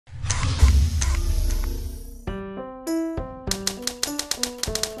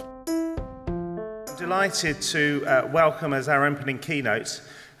delighted to welcome as our opening keynote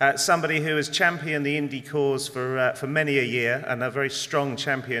somebody who has championed the indie cause for many a year, and a very strong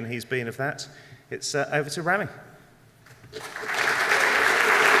champion he's been of that. It's over to Rami.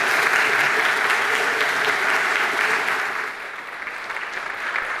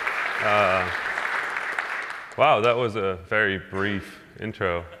 Wow, that was a very brief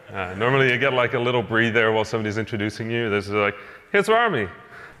intro. Normally you get like a little breather while somebody's introducing you. This is like, here's Rami.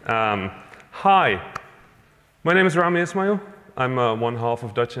 Hi, my name is Rami Ismail. I'm one half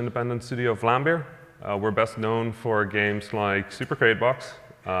of Dutch independent studio Vlaambeer. We're best known for games like Super Crate Box,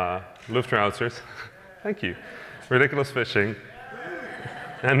 Luftrausers, thank you, Ridiculous Fishing,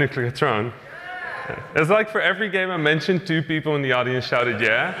 and Nuclear Throne. It's like for every game I mentioned, 2 people in the audience shouted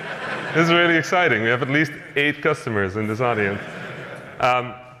yeah. This is really exciting. We have at least 8 customers in this audience.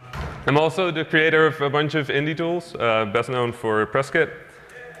 I'm also the creator of a bunch of indie tools, best known for PressKit.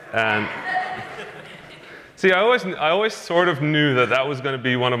 And see, I always sort of knew that that was going to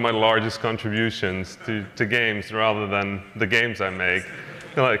be one of my largest contributions to games rather than the games I make.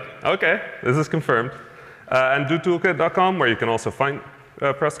 You're like, OK, this is confirmed. And dotoolkit.com, where you can also find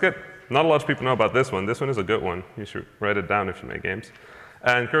PressKit. Not a lot of people know about this one. This one is a good one. You should write it down if you make games.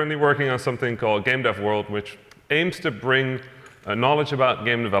 And currently working on something called Game Dev World, which aims to bring knowledge about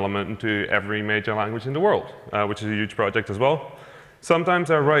game development into every major language in the world, which is a huge project as well. Sometimes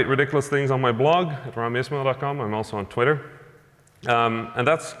I write ridiculous things on my blog at ramismail.com. I'm also on Twitter. And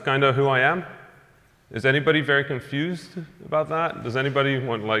that's kind of who I am. Is anybody very confused about that? Does anybody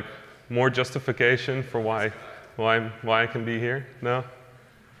want like more justification for why I can be here? No?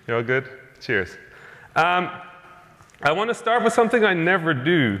 You all good? Cheers. I want to start with something I never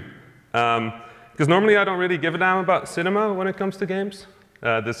do. Because normally I don't really give a damn about cinema when it comes to games.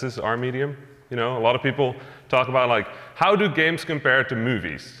 This is our medium. You know, a lot of people talk about like, how do games compare to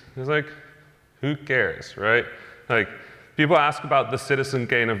movies? It's like, who cares, right? Like, people ask about the Citizen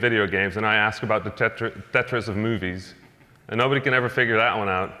Kane of video games, and I ask about the Tetris of movies. And nobody can ever figure that one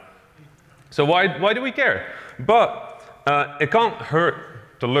out. So why do we care? But it can't hurt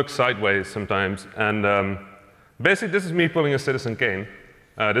to look sideways sometimes. And basically, this is me pulling a Citizen Kane.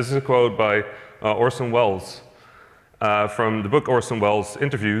 This is a quote by Orson Welles from the book Orson Welles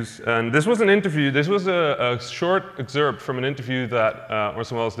Interviews. And this was an interview. This was a short excerpt from an interview that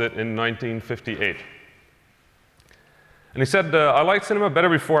Orson Welles did in 1958. And he said, I liked cinema better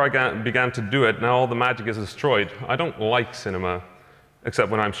before I began to do it. Now all the magic is destroyed. I don't like cinema,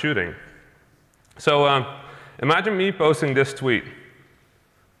 except when I'm shooting. So imagine me posting this tweet.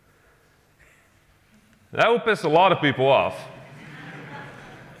 That will piss a lot of people off.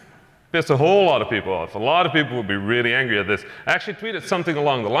 Piss a whole lot of people off. A lot of people would be really angry at this. I actually tweeted something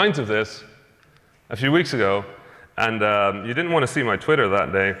along the lines of this a few weeks ago, and you didn't want to see my Twitter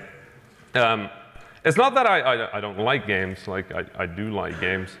that day. It's not that I don't like games. Like, I do like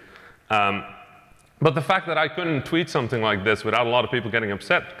games. But the fact that I couldn't tweet something like this without a lot of people getting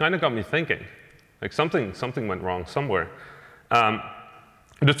upset kind of got me thinking. Like, something went wrong somewhere.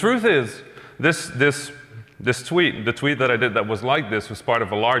 The truth is, this tweet, the tweet that I did that was like this, was part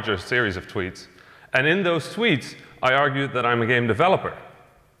of a larger series of tweets. And in those tweets, I argued that I'm a game developer,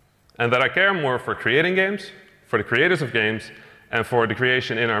 and that I care more for creating games, for the creators of games, and for the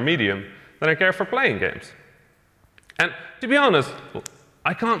creation in our medium than I care for playing games. And to be honest,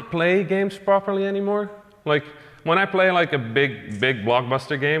 I can't play games properly anymore. Like, when I play like a big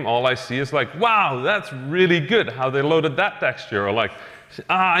blockbuster game, all I see is like, wow, that's really good, how they loaded that texture, or like,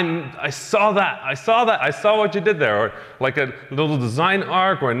 I saw that, I saw what you did there, or like a little design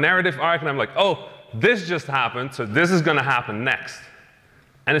arc or a narrative arc, and I'm like, oh, this just happened, so this is going to happen next.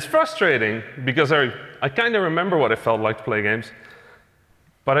 And it's frustrating because I kind of remember what it felt like to play games,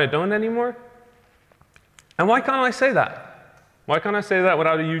 but I don't anymore. And why can't I say that? Why can't I say that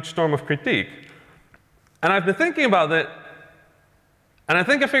without a huge storm of critique? And I've been thinking about it, and I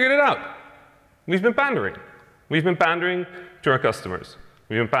think I figured it out. We've been pandering. We've been pandering to our customers.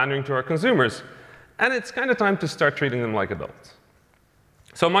 We've been pandering to our consumers. And it's kind of time to start treating them like adults.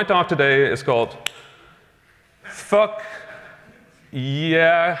 So my talk today is called Fuck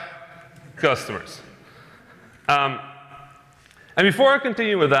Yeah Customers. And before I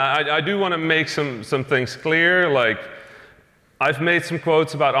continue with that, I do want to make some things clear. Like, I've made some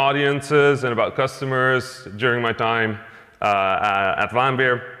quotes about audiences and about customers during my time at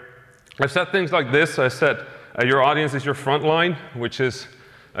Vlaambeer. I've said things like this. I said, your audience is your front line, which is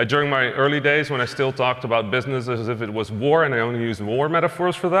during my early days when I still talked about business as if it was war, and I only used war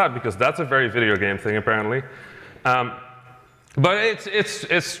metaphors for that, because that's a very video game thing, apparently. But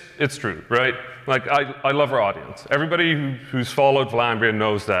it's true, right? Like, I love our audience. Everybody who's followed Vlaambeer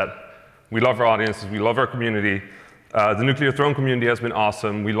knows that. We love our audiences. We love our community. The Nuclear Throne community has been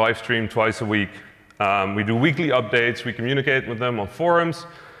awesome. We live stream twice a week. We do weekly updates. We communicate with them on forums.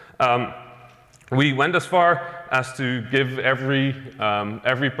 We went as far as to give every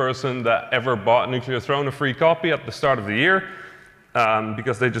person that ever bought Nuclear Throne a free copy at the start of the year,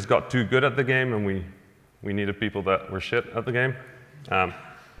 because they just got too good at the game, and we needed people that were shit at the game.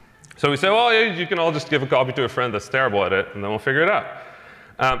 So we said, well, yeah, you can all just give a copy to a friend that's terrible at it, and then we'll figure it out.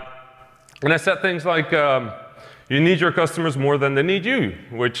 And I said things like, you need your customers more than they need you,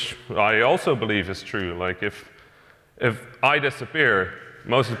 which I also believe is true. Like, if I disappear,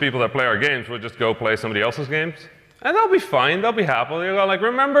 most of the people that play our games will just go play somebody else's games, and they'll be fine. They'll be happy. They'll go, like,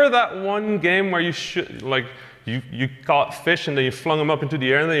 remember that one game where you caught fish and then you flung them up into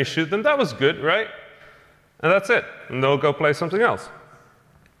the air and then you shoot them? That was good, right? And that's it. And they'll go play something else.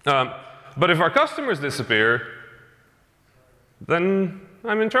 But if our customers disappear, then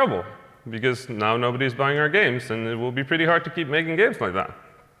I'm in trouble, because now nobody's buying our games, and it will be pretty hard to keep making games like that.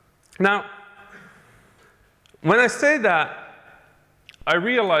 Now, when I say that, I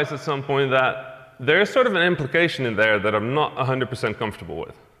realized at some point that there's sort of an implication in there that I'm not 100% comfortable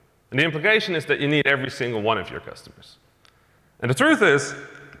with. And the implication is that you need every single one of your customers. And the truth is,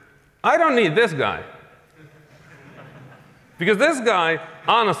 I don't need this guy. Because this guy,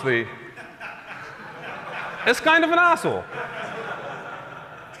 honestly, is kind of an asshole.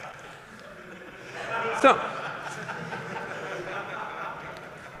 So,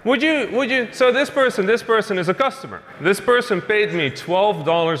 so this person is a customer. This person paid me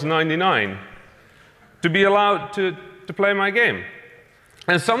 $12.99 to be allowed to play my game.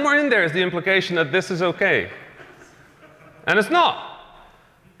 And somewhere in there is the implication that this is OK. And it's not.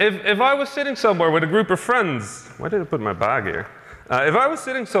 If I was sitting somewhere with a group of friends, why did I put my bag here? If I was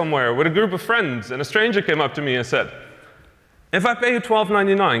sitting somewhere with a group of friends and a stranger came up to me and said, if I pay you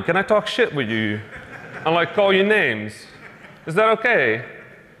 $12.99, can I talk shit with you and like call you names? Is that OK?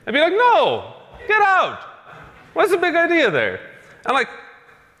 I'd be like, no, get out. What's the big idea there? And like,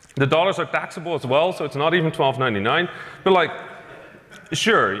 the dollars are taxable as well, so it's not even $12.99. But like,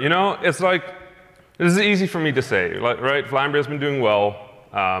 sure, you know, it's like, this is easy for me to say, like, right? Vlambria's been doing well.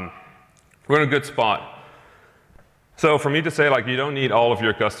 We're in a good spot. So for me to say, like, you don't need all of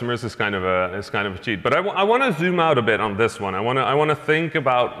your customers is kind of a cheat. But I want to zoom out a bit on this one. I want to think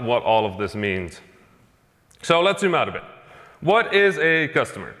about what all of this means. So let's zoom out a bit. What is a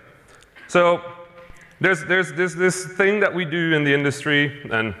customer? So there's this thing that we do in the industry,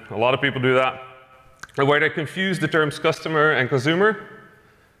 and a lot of people do that, where they confuse the terms customer and consumer,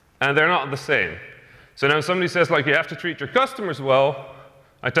 and they're not the same. So now somebody says, like, you have to treat your customers well,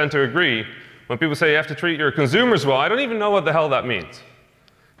 I tend to agree. When people say you have to treat your consumers well, I don't even know what the hell that means.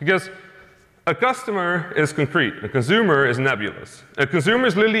 Because a customer is concrete. A consumer is nebulous. A consumer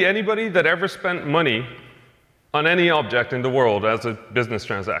is literally anybody that ever spent money on any object in the world as a business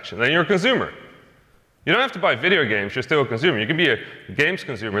transaction. Then you're a consumer. You don't have to buy video games, you're still a consumer. You can be a games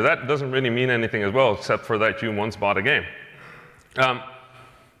consumer. That doesn't really mean anything as well, except for that you once bought a game.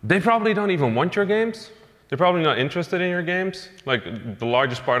 They probably don't even want your games. They're probably not interested in your games. Like, the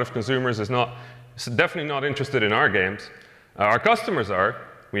largest part of consumers is definitely not interested in our games. Our customers are.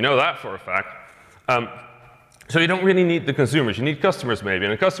 We know that for a fact. So you don't really need the consumers. You need customers, maybe.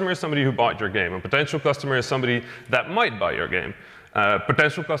 And a customer is somebody who bought your game. A potential customer is somebody that might buy your game.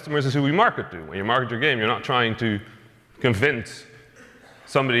 Potential customers is who we market to. When you market your game, you're not trying to convince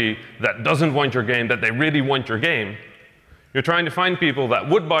somebody that doesn't want your game that they really want your game. You're trying to find people that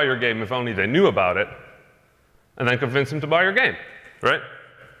would buy your game if only they knew about it, and then convince them to buy your game, right?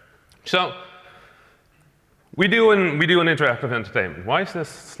 So we do an interactive entertainment. Why is this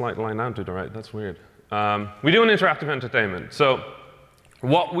slight line down to the right? That's weird. We do an interactive entertainment. So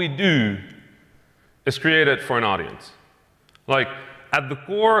what we do is create it for an audience. Like, at the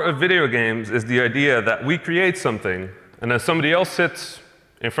core of video games is the idea that we create something, and then somebody else sits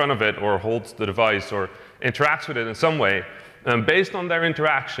in front of it or holds the device or interacts with it in some way, and based on their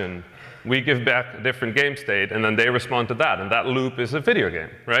interaction, we give back a different game state, and then they respond to that, and that loop is a video game,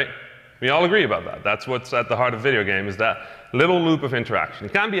 right? We all agree about that. That's what's at the heart of video game, is that little loop of interaction.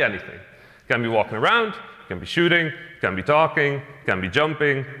 It can be anything. It can be walking around, it can be shooting, it can be talking, it can be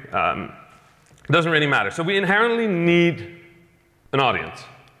jumping. It doesn't really matter. So we inherently need an audience.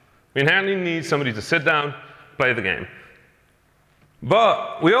 We inherently need somebody to sit down, play the game.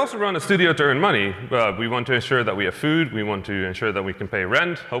 But we also run a studio to earn money. We want to ensure that we have food. We want to ensure that we can pay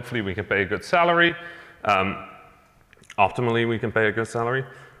rent. Hopefully, we can pay a good salary. Optimally, we can pay a good salary.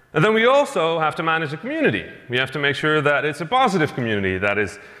 And then we also have to manage a community. We have to make sure that it's a positive community that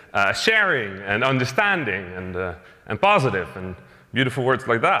is sharing and understanding and positive and beautiful words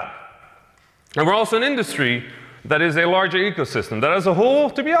like that. And we're also an industry that is a larger ecosystem that as a whole,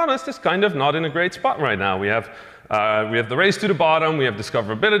 to be honest, is kind of not in a great spot right now. We have the race to the bottom, we have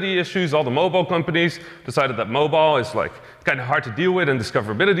discoverability issues. All the mobile companies decided that mobile is like kind of hard to deal with, and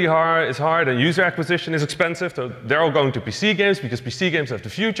discoverability is hard, and user acquisition is expensive. So they're all going to PC games because PC games have the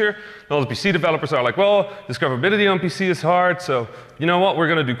future. And all the PC developers are like, well, discoverability on PC is hard, so you know what, we're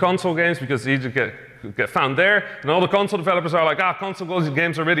going to do console games because it's easy to get found there. And all the console developers are like, console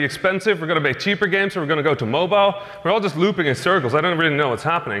games are really expensive, we're going to make cheaper games, so we're going to go to mobile. We're all just looping in circles. I don't really know what's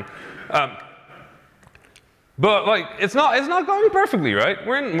happening. But like, it's not going perfectly, right?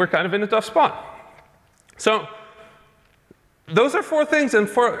 We're kind of in a tough spot. So those are 4 things, and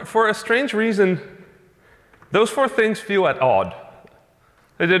for a strange reason, those 4 things feel at odd.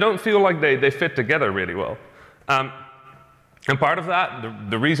 They don't feel like they fit together really well. And part of that,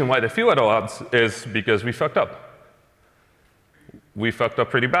 the reason why they feel at odds, is because we fucked up. We fucked up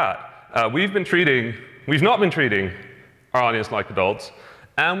pretty bad. We've not been treating our audience like adults,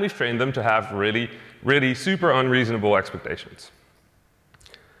 and we've trained them to have really super unreasonable expectations.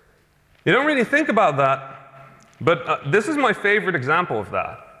 You don't really think about that, but this is my favorite example of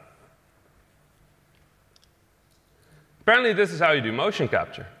that. Apparently, this is how you do motion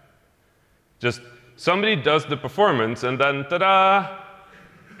capture. Just somebody does the performance, and then ta-da!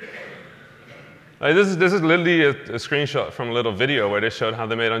 Like this is literally a screenshot from a little video where they showed how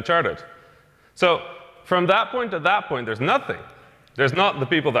they made Uncharted. So from that point to that point, there's nothing. There's not the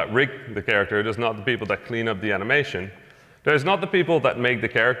people that rig the character. There's not the people that clean up the animation. There's not the people that make the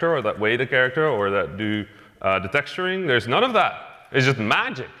character or that weigh the character or that do the texturing. There's none of that. It's just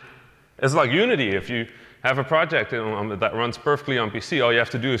magic. It's like Unity. If you have a project that runs perfectly on PC, all you have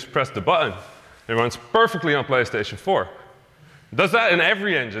to do is press the button. It runs perfectly on PlayStation 4. It does that in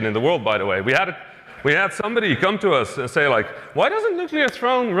every engine in the world, by the way. We had somebody come to us and say, like, why doesn't Nuclear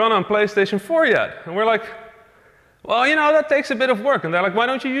Throne run on PlayStation 4 yet? And we're like, well, you know, that takes a bit of work. And they're like, why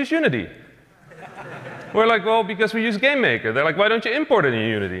don't you use Unity? We're like, well, because we use GameMaker. They're like, why don't you import it in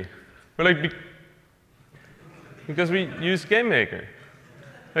Unity? We're like, because we use GameMaker.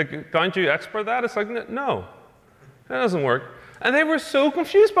 Like, can't you export that? It's like, no, that doesn't work. And they were so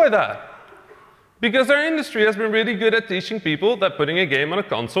confused by that. Because our industry has been really good at teaching people that putting a game on a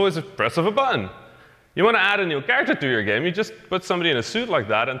console is a press of a button. You want to add a new character to your game, you just put somebody in a suit like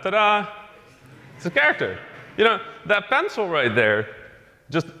that, and ta-da, it's a character. You know, that pencil right there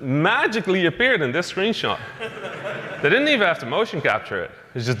just magically appeared in this screenshot. They didn't even have to motion capture it.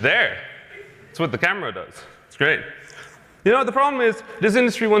 It's just there. It's what the camera does. It's great. You know, the problem is this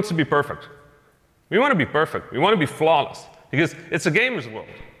industry wants to be perfect. We want to be perfect. We want to be flawless. Because it's a gamer's world.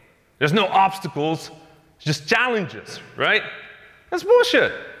 There's no obstacles, just challenges, right? That's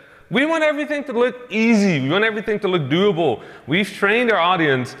bullshit. We want everything to look easy. We want everything to look doable. We've trained our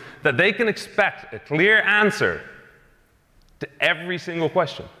audience that they can expect a clear answer to every single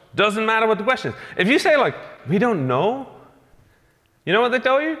question. Doesn't matter what the question is. If you say, like, we don't know, you know what they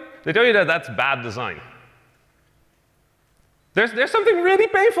tell you? They tell you that that's bad design. There's something really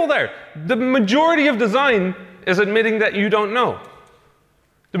painful there. The majority of design is admitting that you don't know.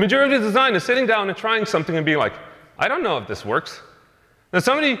 The majority of design is sitting down and trying something and being like, I don't know if this works. Now,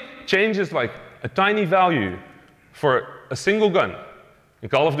 somebody changes like a tiny value for a single gun in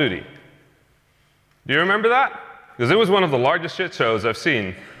Call of Duty. Do you remember that? Because it was one of the largest shit shows I've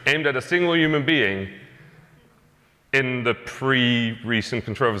seen aimed at a single human being in the pre-recent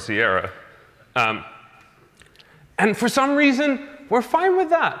controversy era. And for some reason, we're fine with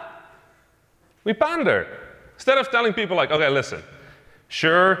that. We pander. Instead of telling people like, OK, listen,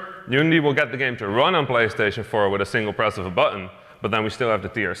 sure, Unity will get the game to run on PlayStation 4 with a single press of a button, but then we still have the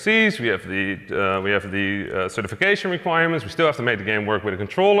TRCs, we have the certification requirements, we still have to make the game work with a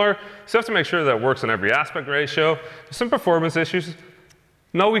controller, we still have to make sure that it works on every aspect ratio. There's some performance issues.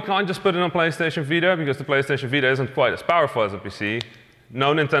 No, we can't just put it on PlayStation Vita, because the PlayStation Vita isn't quite as powerful as a PC.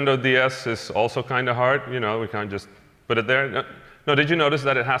 No, Nintendo DS is also kind of hard. You know, we can't just put it there. No, did you notice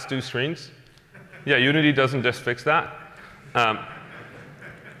that it has 2 screens? Yeah, Unity doesn't just fix that.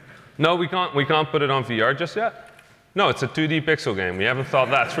 No, we can't put it on VR just yet. No, it's a 2D pixel game. We haven't thought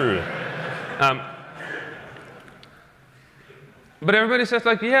that through. But everybody says,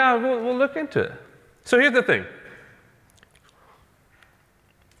 like, yeah, we'll look into it. So here's the thing.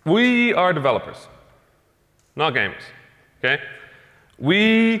 We are developers, not gamers. Okay?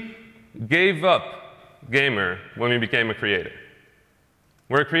 We gave up gamer when we became a creator.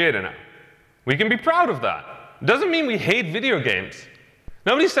 We're a creator now. We can be proud of that. It doesn't mean we hate video games.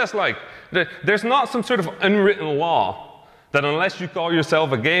 Nobody says, like, there's not some sort of unwritten law that unless you call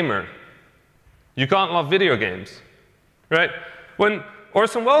yourself a gamer, you can't love video games, right? When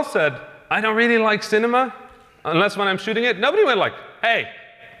Orson Welles said, I don't really like cinema, unless when I'm shooting it. Nobody went like, hey,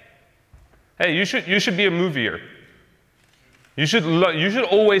 you should be a movieer. You should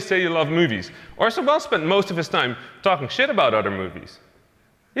always say you love movies. Orson Welles spent most of his time talking shit about other movies.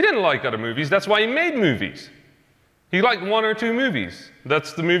 He didn't like other movies. That's why he made movies. He liked 1 or 2 movies.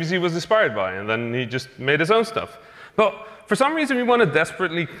 That's the movies he was inspired by, and then he just made his own stuff. But for some reason, we want to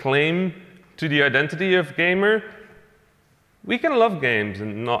desperately claim to the identity of gamer. We can love games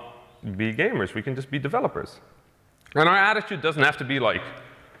and not be gamers. We can just be developers. And our attitude doesn't have to be like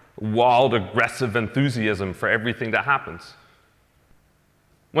wild, aggressive enthusiasm for everything that happens.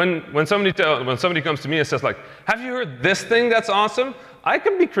 When somebody comes to me and says, like, have you heard this thing that's awesome? I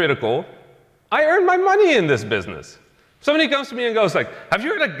can be critical. I earn my money in this business. Somebody comes to me and goes, like, have you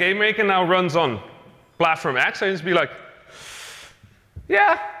heard that Game Maker now runs on platform X? I just be like,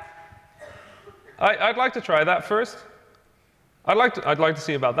 yeah. I'd like to try that first. I'd like to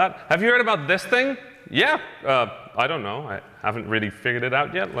see about that. Have you heard about this thing? Yeah. I don't know. I haven't really figured it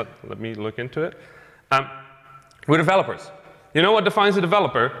out yet. Let me look into it. We're developers. You know what defines a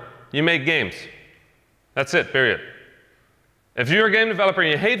developer? You make games. That's it, period. If you're a game developer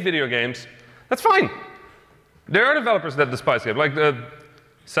and you hate video games, that's fine. There are developers that despise games. Like,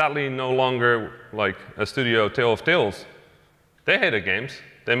 sadly, no longer like a studio, Tale of Tales. They hated games.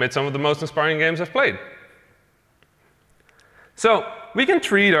 They made some of the most inspiring games I've played. So we can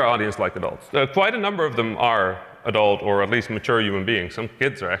treat our audience like adults. Quite a number of them are adult or at least mature human beings. Some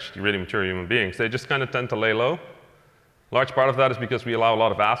kids are actually really mature human beings. They just kind of tend to lay low. Large part of that is because we allow a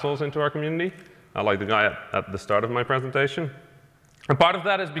lot of assholes into our community, like the guy at the start of my presentation. And part of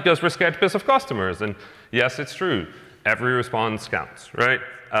that is because we're scared to piss off customers. And yes, it's true. Every response counts, right?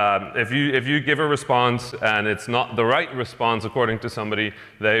 If you give a response and it's not the right response according to somebody,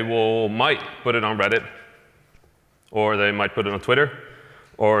 they might put it on Reddit, or they might put it on Twitter,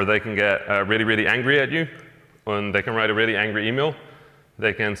 or they can get really, really angry at you, and they can write a really angry email.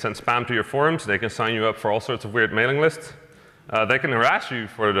 They can send spam to your forums. They can sign you up for all sorts of weird mailing lists. They can harass you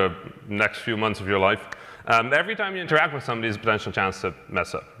for the next few months of your life. Every time you interact with somebody, there's a potential chance to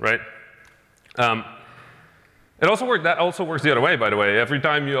mess up, right? That also works the other way, by the way. Every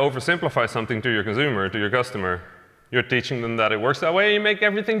time you oversimplify something to your consumer, to your customer, you're teaching them that it works that way, and you make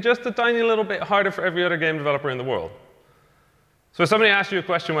everything just a tiny little bit harder for every other game developer in the world. So if somebody asks you a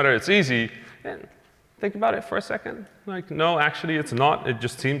question whether it's easy, think about it for a second. Like, no, actually, it's not. It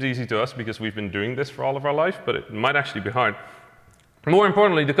just seems easy to us because we've been doing this for all of our life, but it might actually be hard. More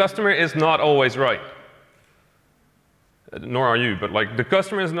importantly, the customer is not always right. Nor are you, but like, the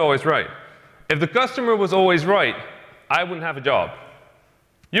customer isn't always right. If the customer was always right, I wouldn't have a job.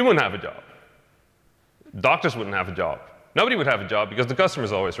 You wouldn't have a job. Doctors wouldn't have a job. Nobody would have a job because the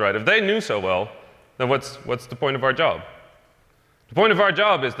customer's always right. If they knew so well, then what's the point of our job? The point of our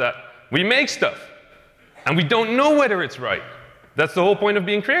job is that we make stuff. And we don't know whether it's right. That's the whole point of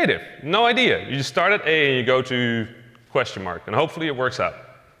being creative. No idea. You just start at A and you go to question mark, and hopefully it works out.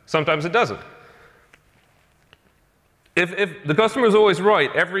 Sometimes it doesn't. If the customer is always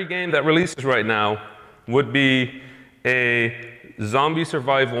right, every game that releases right now would be a zombie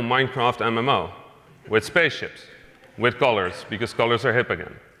survival Minecraft MMO with spaceships, with colors, because colors are hip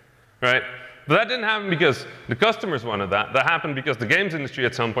again, right? But that didn't happen because the customers wanted that. That happened because the games industry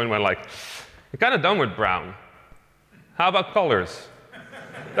at some point went like, we're kind of done with brown. How about colors?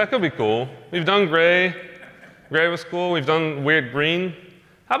 That could be cool. We've done gray. Gray was cool. We've done weird green.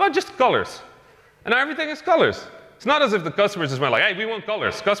 How about just colors? And now everything is colors. It's not as if the customers just went like, hey, we want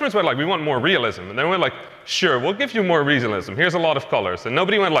colors. Customers went like, we want more realism. And they went like, sure, we'll give you more realism. Here's a lot of colors. And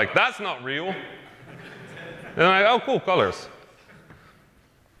nobody went like, that's not real. And they're like, oh, cool, colors.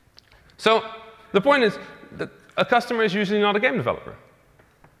 So the point is that a customer is usually not a game developer.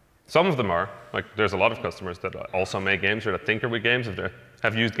 Some of them are. Like, there's a lot of customers that also make games or that tinker with games if they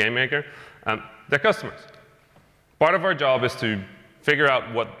have used Game Maker. They're customers. Part of our job is to figure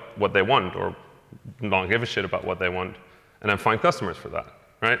out what they want or not give a shit about what they want and then find customers for that,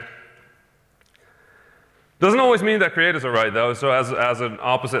 right? Doesn't always mean that creators are right, though. So as an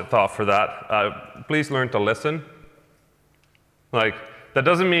opposite thought for that, please learn to listen. Like, that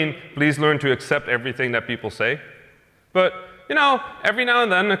doesn't mean please learn to accept everything that people say. But, you know, every now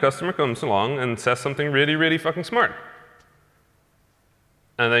and then a customer comes along and says something really, really fucking smart.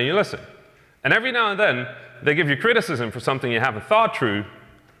 And then you listen. And every now and then they give you criticism for something you haven't thought through,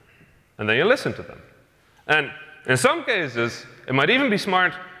 and then you listen to them. And in some cases, it might even be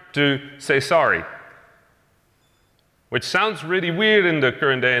smart to say sorry. Which sounds really weird in the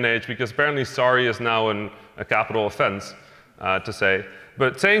current day and age, because apparently sorry is now a capital offense to say.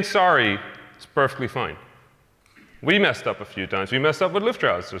 But saying sorry is perfectly fine. We messed up a few times. We messed up with lift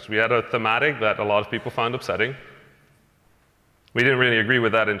trousers. We had a thematic that a lot of people found upsetting. We didn't really agree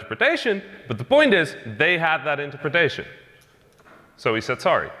with that interpretation, but the point is, they had that interpretation. So we said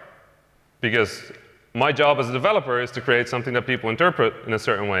sorry. Because my job as a developer is to create something that people interpret in a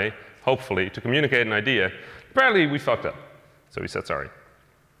certain way, hopefully, to communicate an idea. Apparently, we fucked up. So we said sorry.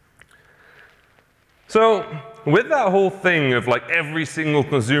 So with that whole thing of like every single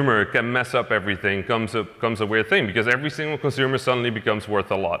consumer can mess up everything comes a weird thing, because every single consumer suddenly becomes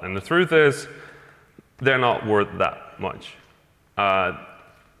worth a lot. And the truth is, they're not worth that much.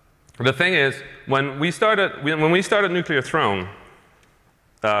 The thing is, when we started Nuclear Throne,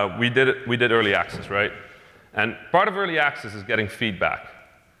 we did early access, right? And part of early access is getting feedback.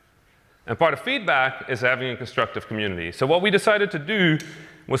 And part of feedback is having a constructive community. So what we decided to do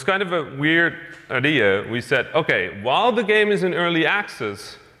was kind of a weird idea. We said, OK, while the game is in early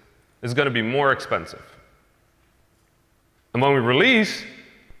access, it's going to be more expensive. And when we release,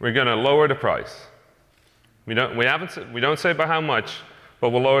 we're going to lower the price. We don't say by how much, but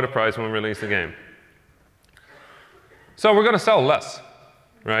we'll lower the price when we release the game. So we're going to sell less,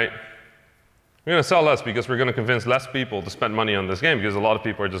 right? We're going to sell less because we're going to convince less people to spend money on this game, because a lot of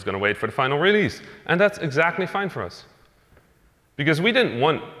people are just going to wait for the final release. And that's exactly fine for us. Because we didn't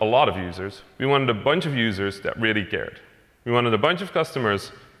want a lot of users. We wanted a bunch of users that really cared. We wanted a bunch of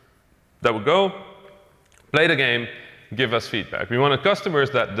customers that would go, play the game, give us feedback. We wanted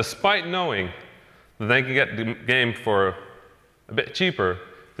customers that, despite knowing that they can get the game for a bit cheaper,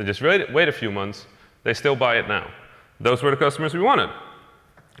 they just wait a few months, they still buy it now. Those were the customers we wanted.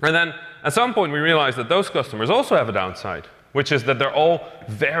 And then at some point, we realized that those customers also have a downside, which is that they're all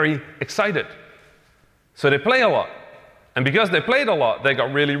very excited. So they play a lot. And because they played a lot, they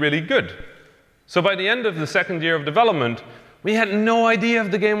got really, really good. So by the end of the second year of development, we had no idea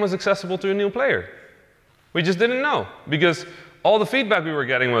if the game was accessible to a new player. We just didn't know, because all the feedback we were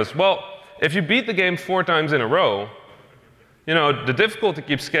getting was, well, if you beat the game 4 times in a row, you know, the difficulty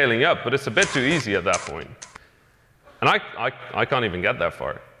keeps scaling up, but it's a bit too easy at that point. And I can't even get that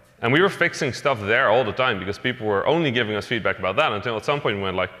far. And we were fixing stuff there all the time, because people were only giving us feedback about that, until at some point we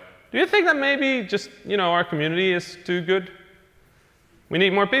went like, do you think that maybe just, you know, our community is too good? We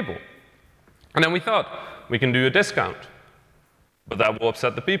need more people. And then we thought, we can do a discount. But that will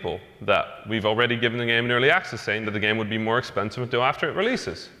upset the people that we've already given the game in early access, saying that the game would be more expensive until after it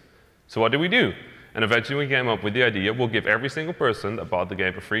releases. So what do we do? And eventually we came up with the idea, we'll give every single person that bought the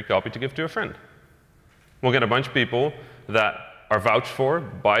game a free copy to give to a friend. We'll get a bunch of people that are vouched for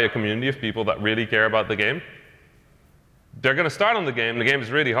by a community of people that really care about the game. They're going to start on the game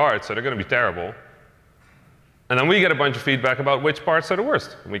is really hard, so they're going to be terrible. And then we get a bunch of feedback about which parts are the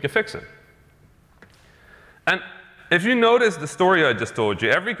worst, and we can fix it. And if you notice the story I just told you,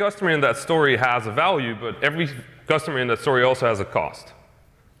 every customer in that story has a value, but every customer in that story also has a cost.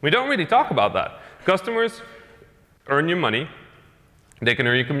 We don't really talk about that. Customers earn you money. They can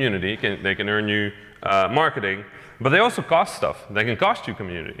earn you community. They can earn you marketing. But they also cost stuff. They can cost you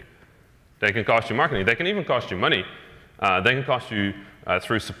community. They can cost you marketing. They can even cost you money. They can cost you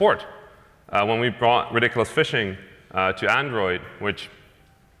through support. When we brought Ridiculous Fishing to Android, which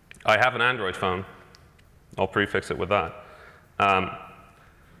I have an Android phone. I'll prefix it with that.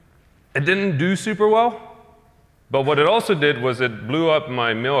 It didn't do super well. But what it also did was it blew up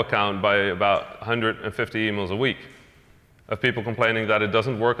my mail account by about 150 emails a week of people complaining that it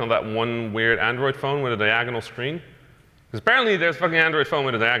doesn't work on that one weird Android phone with a diagonal screen. Because apparently there's a fucking Android phone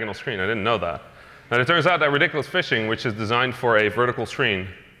with a diagonal screen. I didn't know that. And it turns out that Ridiculous Fishing, which is designed for a vertical screen,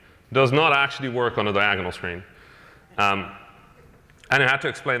 does not actually work on a diagonal screen. And I had to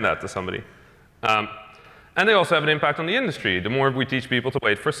explain that to somebody. And they also have an impact on the industry. The more we teach people to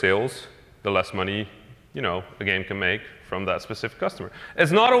wait for sales, the less money, you know, a game can make from that specific customer.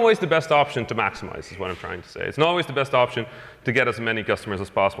 It's not always the best option to maximize, is what I'm trying to say. It's not always the best option to get as many customers as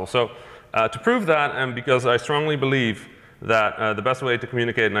possible. So to prove that, and because I strongly believe that the best way to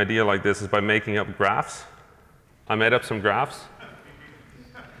communicate an idea like this is by making up graphs, I made up some graphs.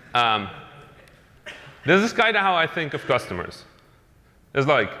 This is kind of how I think of customers. It's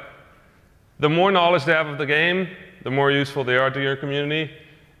like, the more knowledge they have of the game, the more useful they are to your community.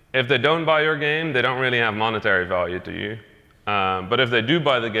 If they don't buy your game, they don't really have monetary value to you. But if they do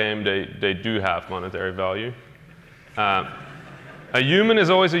buy the game, they do have monetary value. A human is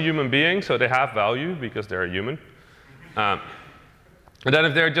always a human being, so they have value because they're a human. And then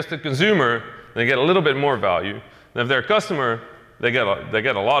if they're just a consumer, they get a little bit more value. And if they're a customer, they get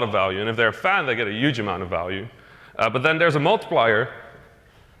a lot of value. And if they're a fan, they get a huge amount of value. But then there's a multiplier.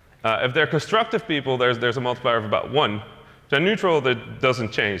 If they're constructive people, there's a multiplier of about 1. So neutral, that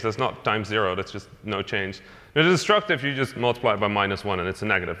doesn't change. That's not times 0. That's just no change. They're destructive, you just multiply it by -1, and it's a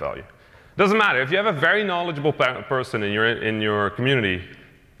negative value. Doesn't matter. If you have a very knowledgeable person in your community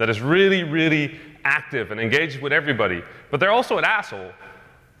that is really, really active and engaged with everybody, but they're also an asshole,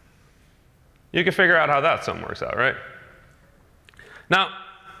 you can figure out how that sum works out, right? Now,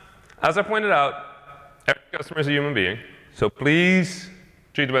 as I pointed out, every customer is a human being, so please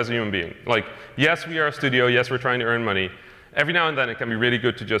treat them as a human being. Like, yes, we are a studio, yes, we're trying to earn money. Every now and then, it can be really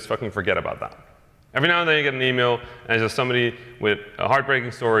good to just fucking forget about that. Every now and then, you get an email, and it's just somebody with a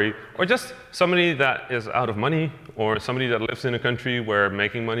heartbreaking story, or just somebody that is out of money, or somebody that lives in a country where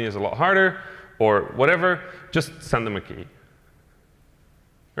making money is a lot harder, or whatever. Just send them a key.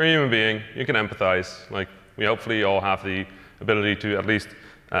 You're a human being. You can empathize. Like, we hopefully all have the ability to at least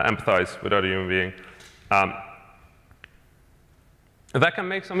empathize with other human being. That can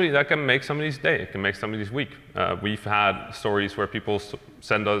make somebody's day. It can make somebody's week. We've had stories where people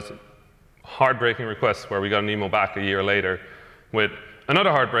send us heartbreaking requests where we got an email back a year later with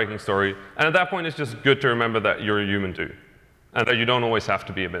another heartbreaking story. And at that point, it's just good to remember that you're a human too, and that you don't always have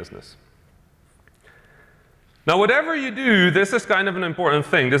to be a business. Now, whatever you do, this is kind of an important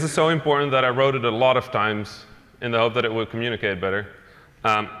thing. This is so important that I wrote it a lot of times in the hope that it would communicate better.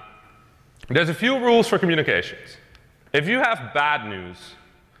 There's a few rules for communications. If you have bad news,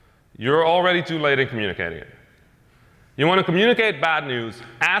 you're already too late in communicating it. You want to communicate bad news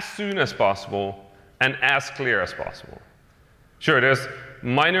as soon as possible and as clear as possible. Sure, there's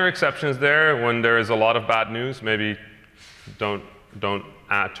minor exceptions there when there is a lot of bad news. Maybe don't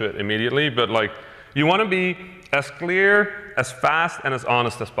add to it immediately, but like, you want to be as clear, as fast, and as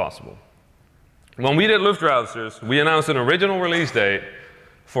honest as possible. When we did Luftrausers, we announced an original release date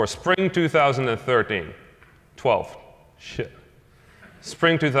for spring 2013. 12. Shit.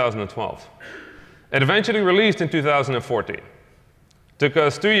 Spring 2012. It eventually released in 2014. Took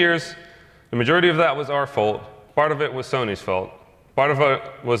us 2 years. The majority of that was our fault. Part of it was Sony's fault. Part of it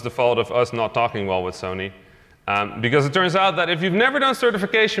was the fault of us not talking well with Sony. Because it turns out that if you've never done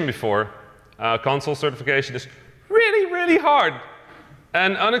certification before, console certification is really, really hard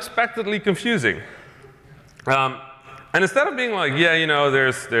and unexpectedly confusing. And instead of being like, yeah, you know,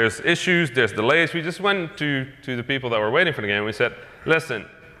 there's issues, there's delays, we just went to the people that were waiting for the game and we said, listen,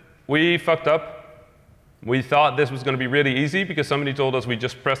 we fucked up. We thought this was going to be really easy because somebody told us we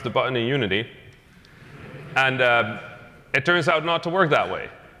just pressed the button in Unity. And it turns out not to work that way.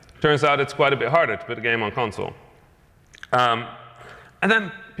 Turns out it's quite a bit harder to put a game on console. And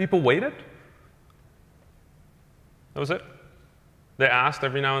then people waited. That was it. They asked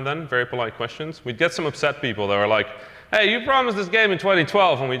every now and then very polite questions. We'd get some upset people that were like, hey, you promised this game in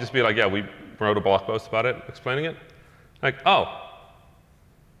 2012. And we'd just be like, yeah, we wrote a blog post about it, explaining it. Like, oh,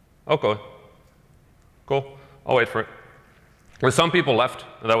 okay. Cool. I'll wait for it. Well, some people left,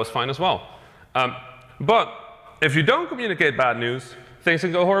 and that was fine as well. But if you don't communicate bad news, things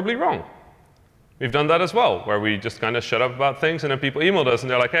can go horribly wrong. We've done that as well, where we just kind of shut up about things, and then people emailed us,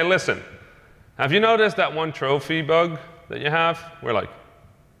 and they're like, hey, listen, have you noticed that one trophy bug that you have? We're like,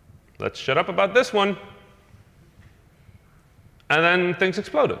 let's shut up about this one. And then things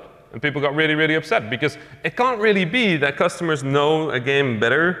exploded, and people got really, really upset, because it can't really be that customers know a game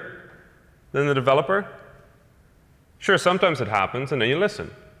better than the developer. Sure, sometimes it happens, and then you listen.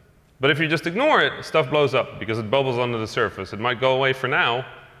 But if you just ignore it, stuff blows up, because it bubbles under the surface. It might go away for now,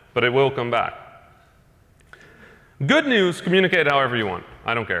 but it will come back. Good news, communicate however you want.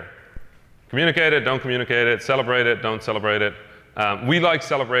 I don't care. Communicate it, don't communicate it. Celebrate it, don't celebrate it. We like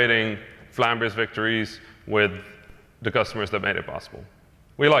celebrating Flambeer's victories with the customers that made it possible.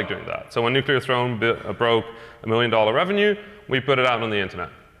 We like doing that. So when Nuclear Throne broke $1 million revenue, we put it out on the internet.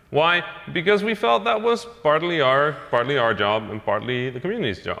 Why? Because we felt that was partly our job and partly the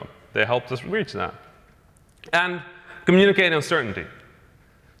community's job. They helped us reach that. And communicate uncertainty.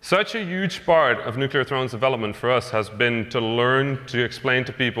 Such a huge part of Nuclear Throne's development for us has been to learn to explain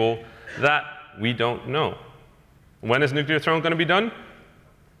to people that we don't know. When is Nuclear Throne going to be done?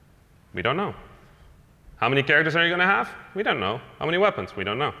 We don't know. How many characters are you going to have? We don't know. How many weapons? We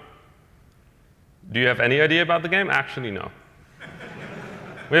don't know. Do you have any idea about the game? Actually, no.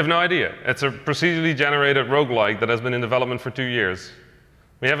 We have no idea. It's a procedurally generated roguelike that has been in development for 2 years.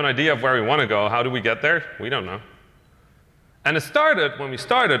 We have an idea of where we want to go. How do we get there? We don't know. And it started, when we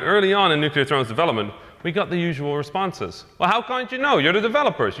started early on in Nuclear Throne's development, we got the usual responses. Well, how can't you know? You're the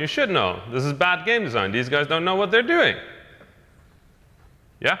developers. You should know. This is bad game design. These guys don't know what they're doing.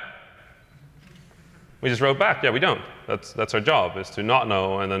 Yeah? We just wrote back, yeah, we don't. That's our job, is to not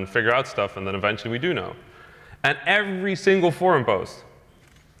know and then figure out stuff, and then eventually we do know. And every single forum post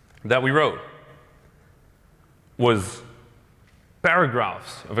that we wrote was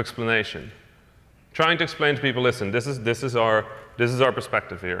paragraphs of explanation, trying to explain to people, listen, this is our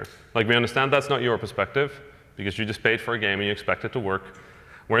perspective here. Like, we understand that's not your perspective, because you just paid for a game and you expect it to work.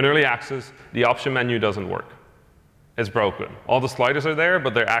 We're in early access. The option menu doesn't work. It's broken. All the sliders are there,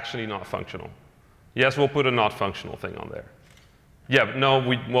 but they're actually not functional. Yes, we'll put a not functional thing on there. Yeah, but no,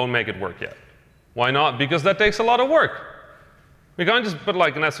 we won't make it work yet. Why not? Because that takes a lot of work. We can't just put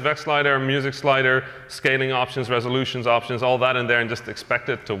like an SFX slider, a music slider, scaling options, resolutions options, all that in there and just expect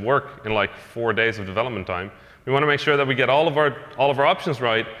it to work in like 4 days of development time. We want to make sure that we get all of our options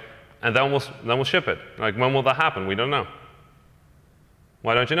right, and then we'll ship it. Like, when will that happen? We don't know.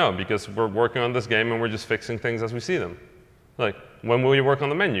 Why don't you know? Because we're working on this game and we're just fixing things as we see them. Like, when will you work on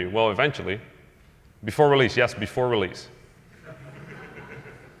the menu? Well, eventually. Before release, yes, before release.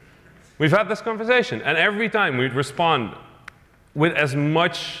 We've had this conversation, and every time we'd respond with as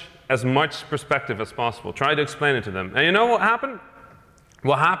much perspective as possible, try to explain it to them. And you know what happened?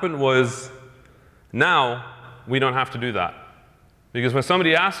 What happened was, now we don't have to do that. Because when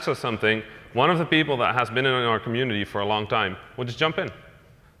somebody asks us something, one of the people that has been in our community for a long time will just jump in.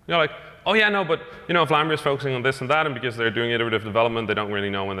 You're like, oh yeah, no, but you know, Vlambeer is focusing on this and that, and because they're doing iterative development, they don't really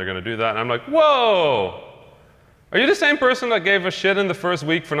know when they're going to do that. And I'm like, whoa! Are you the same person that gave a shit in the first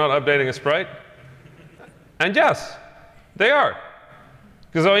week for not updating a sprite? And yes, they are.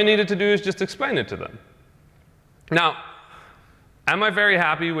 Because all you needed to do is just explain it to them. Now, am I very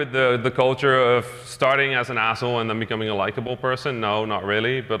happy with the culture of starting as an asshole and then becoming a likable person? No, not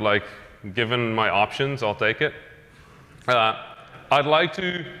really. But like, given my options, I'll take it. I'd like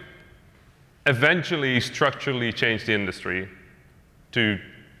to eventually structurally change the industry to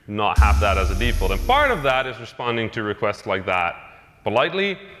not have that as a default. And part of that is responding to requests like that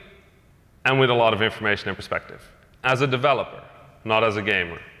politely and with a lot of information and perspective. As a developer, not as a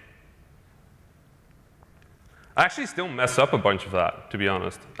gamer. I actually still mess up a bunch of that, to be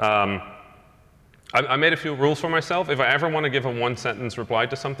honest. I made a few rules for myself. If I ever want to give a one-sentence reply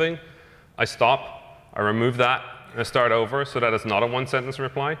to something, I stop, I remove that, and I start over so that it's not a one-sentence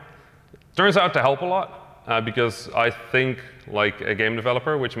reply. Turns out to help a lot, because I think like a game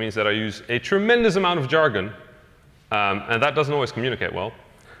developer, which means that I use a tremendous amount of jargon, and that doesn't always communicate well.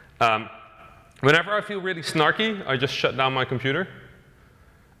 Whenever I feel really snarky, I just shut down my computer.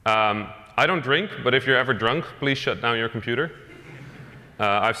 I don't drink, but if you're ever drunk, please shut down your computer.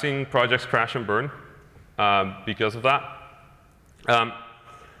 I've seen projects crash and burn because of that.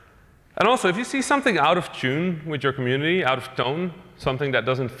 And also, if you see something out of tune with your community, out of tone, something that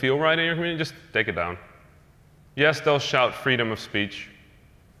doesn't feel right in your community, just take it down. Yes, they'll shout freedom of speech.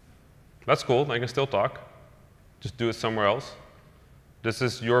 That's cool, they can still talk. Just do it somewhere else. This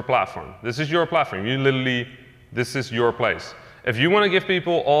is your platform. This is your platform. You literally, this is your place. If you want to give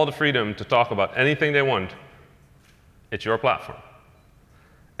people all the freedom to talk about anything they want, it's your platform.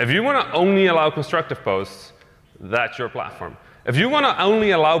 If you want to only allow constructive posts, that's your platform. If you want to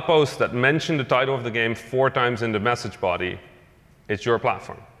only allow posts that mention the title of the game 4 times in the message body, it's your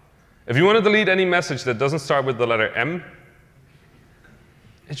platform. If you want to delete any message that doesn't start with the letter M,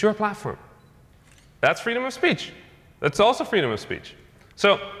 it's your platform. That's freedom of speech. That's also freedom of speech.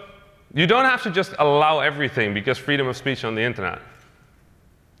 So you don't have to just allow everything because freedom of speech on the internet.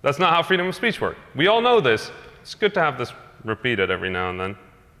 That's not how freedom of speech works. We all know this. It's good to have this repeated every now and then.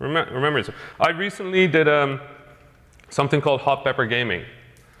 Remember it. I recently did something called hot pepper gaming.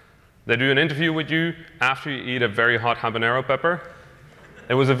 They do an interview with you after you eat a very hot habanero pepper.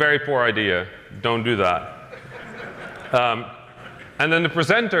 It was a very poor idea. Don't do that. And then the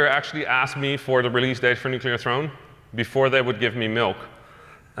presenter actually asked me for the release date for Nuclear Throne before they would give me milk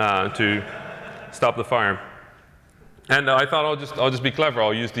to stop the fire. And I thought I'll just be clever.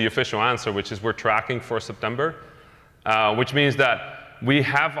 I'll use the official answer, which is we're tracking for September, which means that we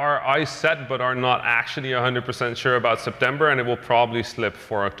have our eyes set, but are not actually 100% sure about September, and it will probably slip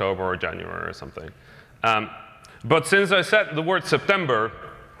for October or January or something. But since I said the word September,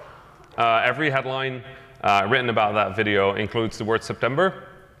 every headline written about that video includes the word September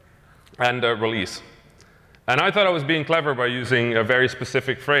and release. And I thought I was being clever by using a very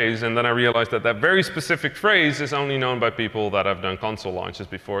specific phrase, and then I realized that that very specific phrase is only known by people that have done console launches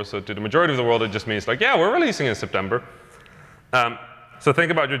before. So to the majority of the world, it just means like, yeah, we're releasing in September. So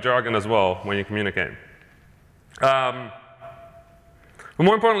think about your jargon as well when you communicate. But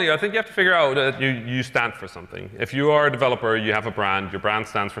more importantly, I think you have to figure out that you stand for something. If you are a developer, you have a brand, your brand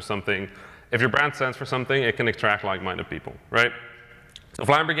stands for something. If your brand stands for something, it can attract like-minded people, right? So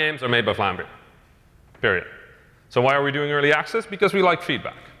Vlambeer games are made by Vlambeer, period. So why are we doing early access? Because we like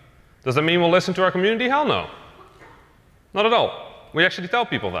feedback. Does that mean we'll listen to our community? Hell no. Not at all. We actually tell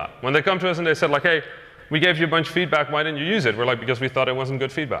people that. When they come to us and they said like, hey, we gave you a bunch of feedback, why didn't you use it? We're like, because we thought it wasn't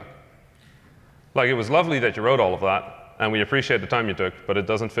good feedback. Like, it was lovely that you wrote all of that, and we appreciate the time you took, but it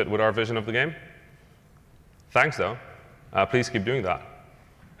doesn't fit with our vision of the game. Thanks, though. Please keep doing that.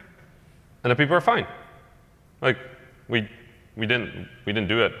 And the people are fine. Like, we didn't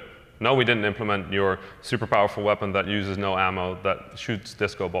do it. No, we didn't implement your super powerful weapon that uses no ammo, that shoots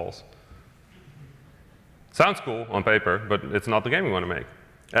disco balls. Sounds cool on paper, but it's not the game we want to make.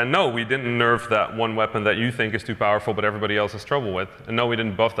 And no, we didn't nerf that one weapon that you think is too powerful, but everybody else has trouble with. And no, we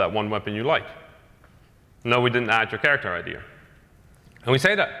didn't buff that one weapon you like. No, we didn't add your character idea. And we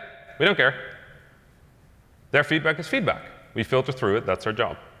say that. We don't care. Their feedback is feedback. We filter through it. That's our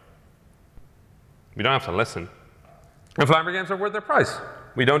job. We don't have to listen. And Flamber games are worth their price.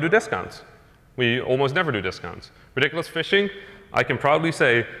 We don't do discounts. We almost never do discounts. Ridiculous Fishing, I can proudly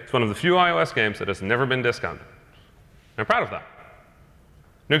say, it's one of the few iOS games that has never been discounted. I'm proud of that.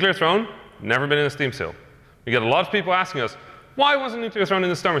 Nuclear Throne, never been in a Steam sale. We get a lot of people asking us, why wasn't Nuclear Throne in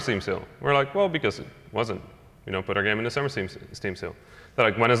the summer Steam sale? We're like, well, because it wasn't. We don't put our game in the summer Steam sale. They're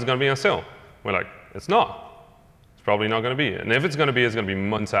like, when is it going to be on sale? We're like, it's not. It's probably not going to be. And if it's going to be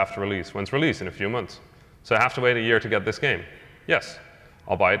months after release. When it's released, in a few months. So I have to wait a year to get this game. Yes,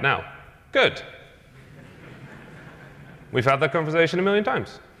 I'll buy it now. Good. We've had that conversation a million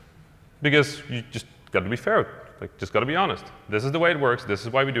times. Because you just got to be fair. Like, just got to be honest. This is the way it works. This is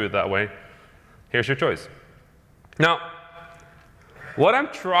why we do it that way. Here's your choice. Now, what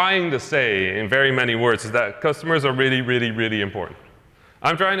I'm trying to say in very many words is that customers are really, really, really important.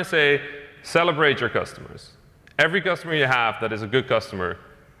 I'm trying to say, celebrate your customers. Every customer you have that is a good customer,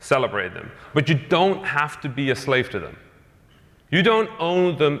 celebrate them. But you don't have to be a slave to them. You don't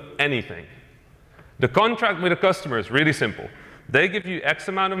owe them anything. The contract with a customer is really simple. They give you X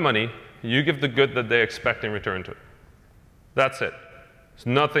amount of money, you give the good that they expect in return to it. That's it. It's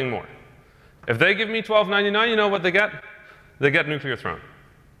nothing more. If they give me $12.99, you know what they get? They get Nuclear Throne.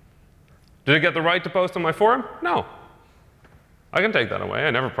 Do they get the right to post on my forum? No. I can take that away.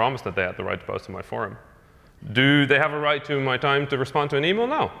 I never promised that they had the right to post on my forum. Do they have a right to my time to respond to an email?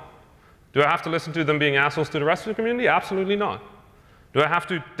 No. Do I have to listen to them being assholes to the rest of the community? Absolutely not. Do I have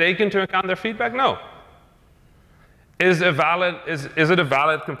to take into account their feedback? No. Is it a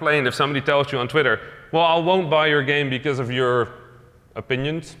valid complaint if somebody tells you on Twitter, well, I won't buy your game because of your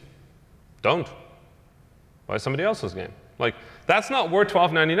opinions? Don't. Buy somebody else's game. Like, that's not worth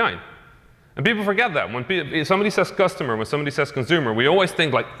 $12.99. And people forget that. When somebody says customer, when somebody says consumer, we always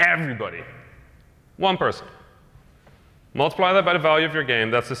think like everybody. One person. Multiply that by the value of your game,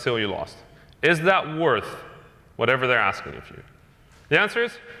 that's the sale you lost. Is that worth whatever they're asking of you? The answer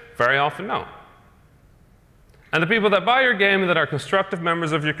is very often no. And the people that buy your game, that are constructive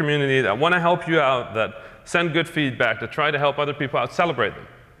members of your community, that want to help you out, that send good feedback, that try to help other people out, celebrate them.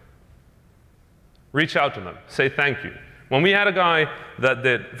 Reach out to them. Say thank you. When we had a guy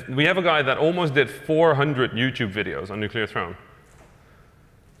that we have a guy that almost did 400 YouTube videos on Nuclear Throne.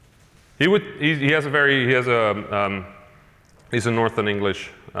 He's a Northern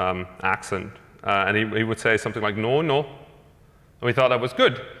English accent, and he would say something like no, no, and we thought that was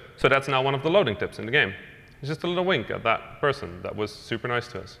good. So that's now one of the loading tips in the game. It's just a little wink at that person that was super nice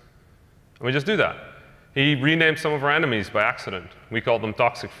to us. And we just do that. He renamed some of our enemies by accident. We called them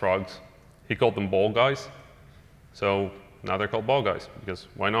toxic frogs. He called them ball guys. So now they're called ball guys, because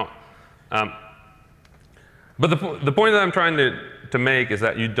why not? But the point that I'm trying to make is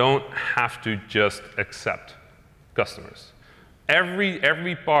that you don't have to just accept customers.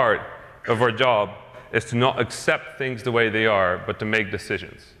 Every part of our job is to not accept things the way they are, but to make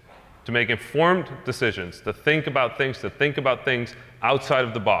decisions. To make informed decisions, to think about things outside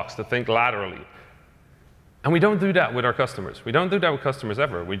of the box, to think laterally. And we don't do that with our customers. We don't do that with customers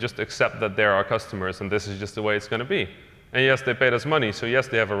ever. We just accept that they're our customers, and this is just the way it's going to be. And yes, they paid us money, so yes,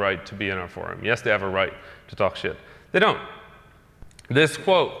 they have a right to be in our forum. Yes, they have a right to talk shit. They don't. This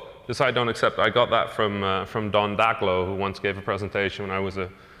quote, this I don't accept, I got that from Don Daglow, who once gave a presentation when I was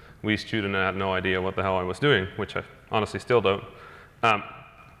a wee student and I had no idea what the hell I was doing, which I honestly still don't.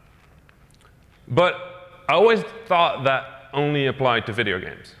 But I always thought that only applied to video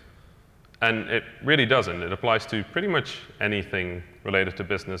games. And it really doesn't. It applies to pretty much anything related to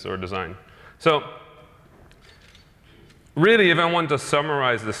business or design. So really, if I want to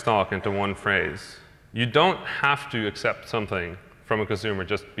summarize this talk into one phrase, you don't have to accept something from a consumer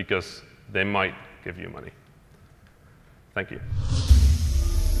just because they might give you money. Thank you.